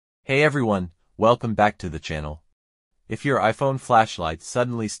Hey everyone, welcome back to the channel. If your iPhone flashlight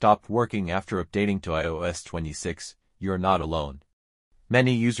suddenly stopped working after updating to iOS 26, you're not alone.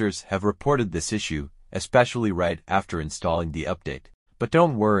 Many users have reported this issue, especially right after installing the update. But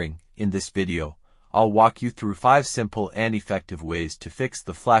don't worry, in this video, I'll walk you through 5 simple and effective ways to fix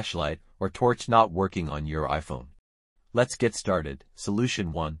the flashlight or torch not working on your iPhone. Let's get started.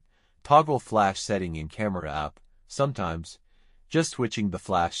 Solution 1. Toggle flash setting in camera app. Sometimes, just switching the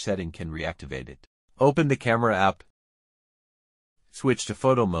flash setting can reactivate it. Open the camera app. Switch to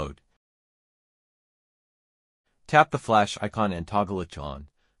photo mode. Tap the flash icon and toggle it to on.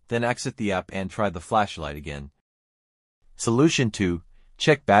 Then exit the app and try the flashlight again. Solution 2.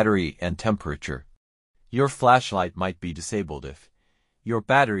 Check battery and temperature. Your flashlight might be disabled if your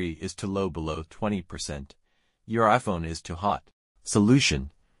battery is too low, below 20%. Your iPhone is too hot.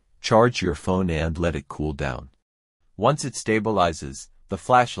 Solution. Charge your phone and let it cool down. Once it stabilizes, the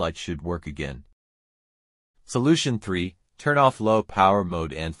flashlight should work again. Solution 3. Turn off low power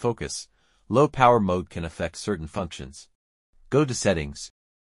mode and focus. Low power mode can affect certain functions. Go to Settings.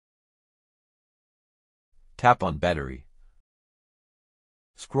 Tap on Battery.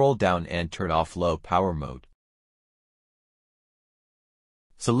 Scroll down and turn off low power mode.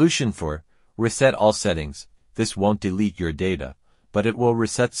 Solution 4. Reset all settings. This won't delete your data, but it will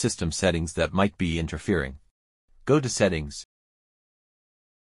reset system settings that might be interfering. Go to Settings.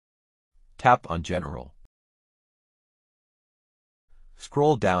 Tap on General.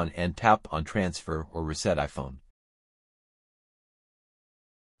 Scroll down and tap on Transfer or Reset iPhone.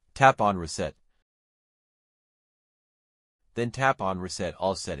 Tap on Reset. Then tap on Reset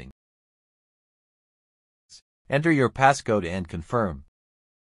all settings. Enter your passcode and confirm.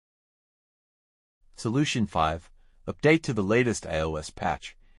 Solution 5. Update to the latest iOS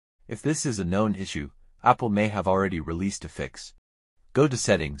patch. If this is a known issue, Apple may have already released a fix. Go to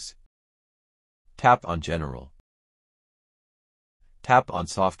Settings. Tap on General. Tap on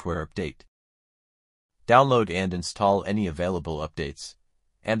Software Update. Download and install any available updates.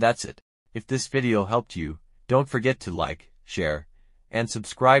 And that's it. If this video helped you, don't forget to like, share, and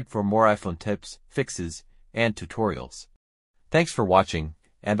subscribe for more iPhone tips, fixes, and tutorials. Thanks for watching,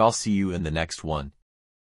 and I'll see you in the next one.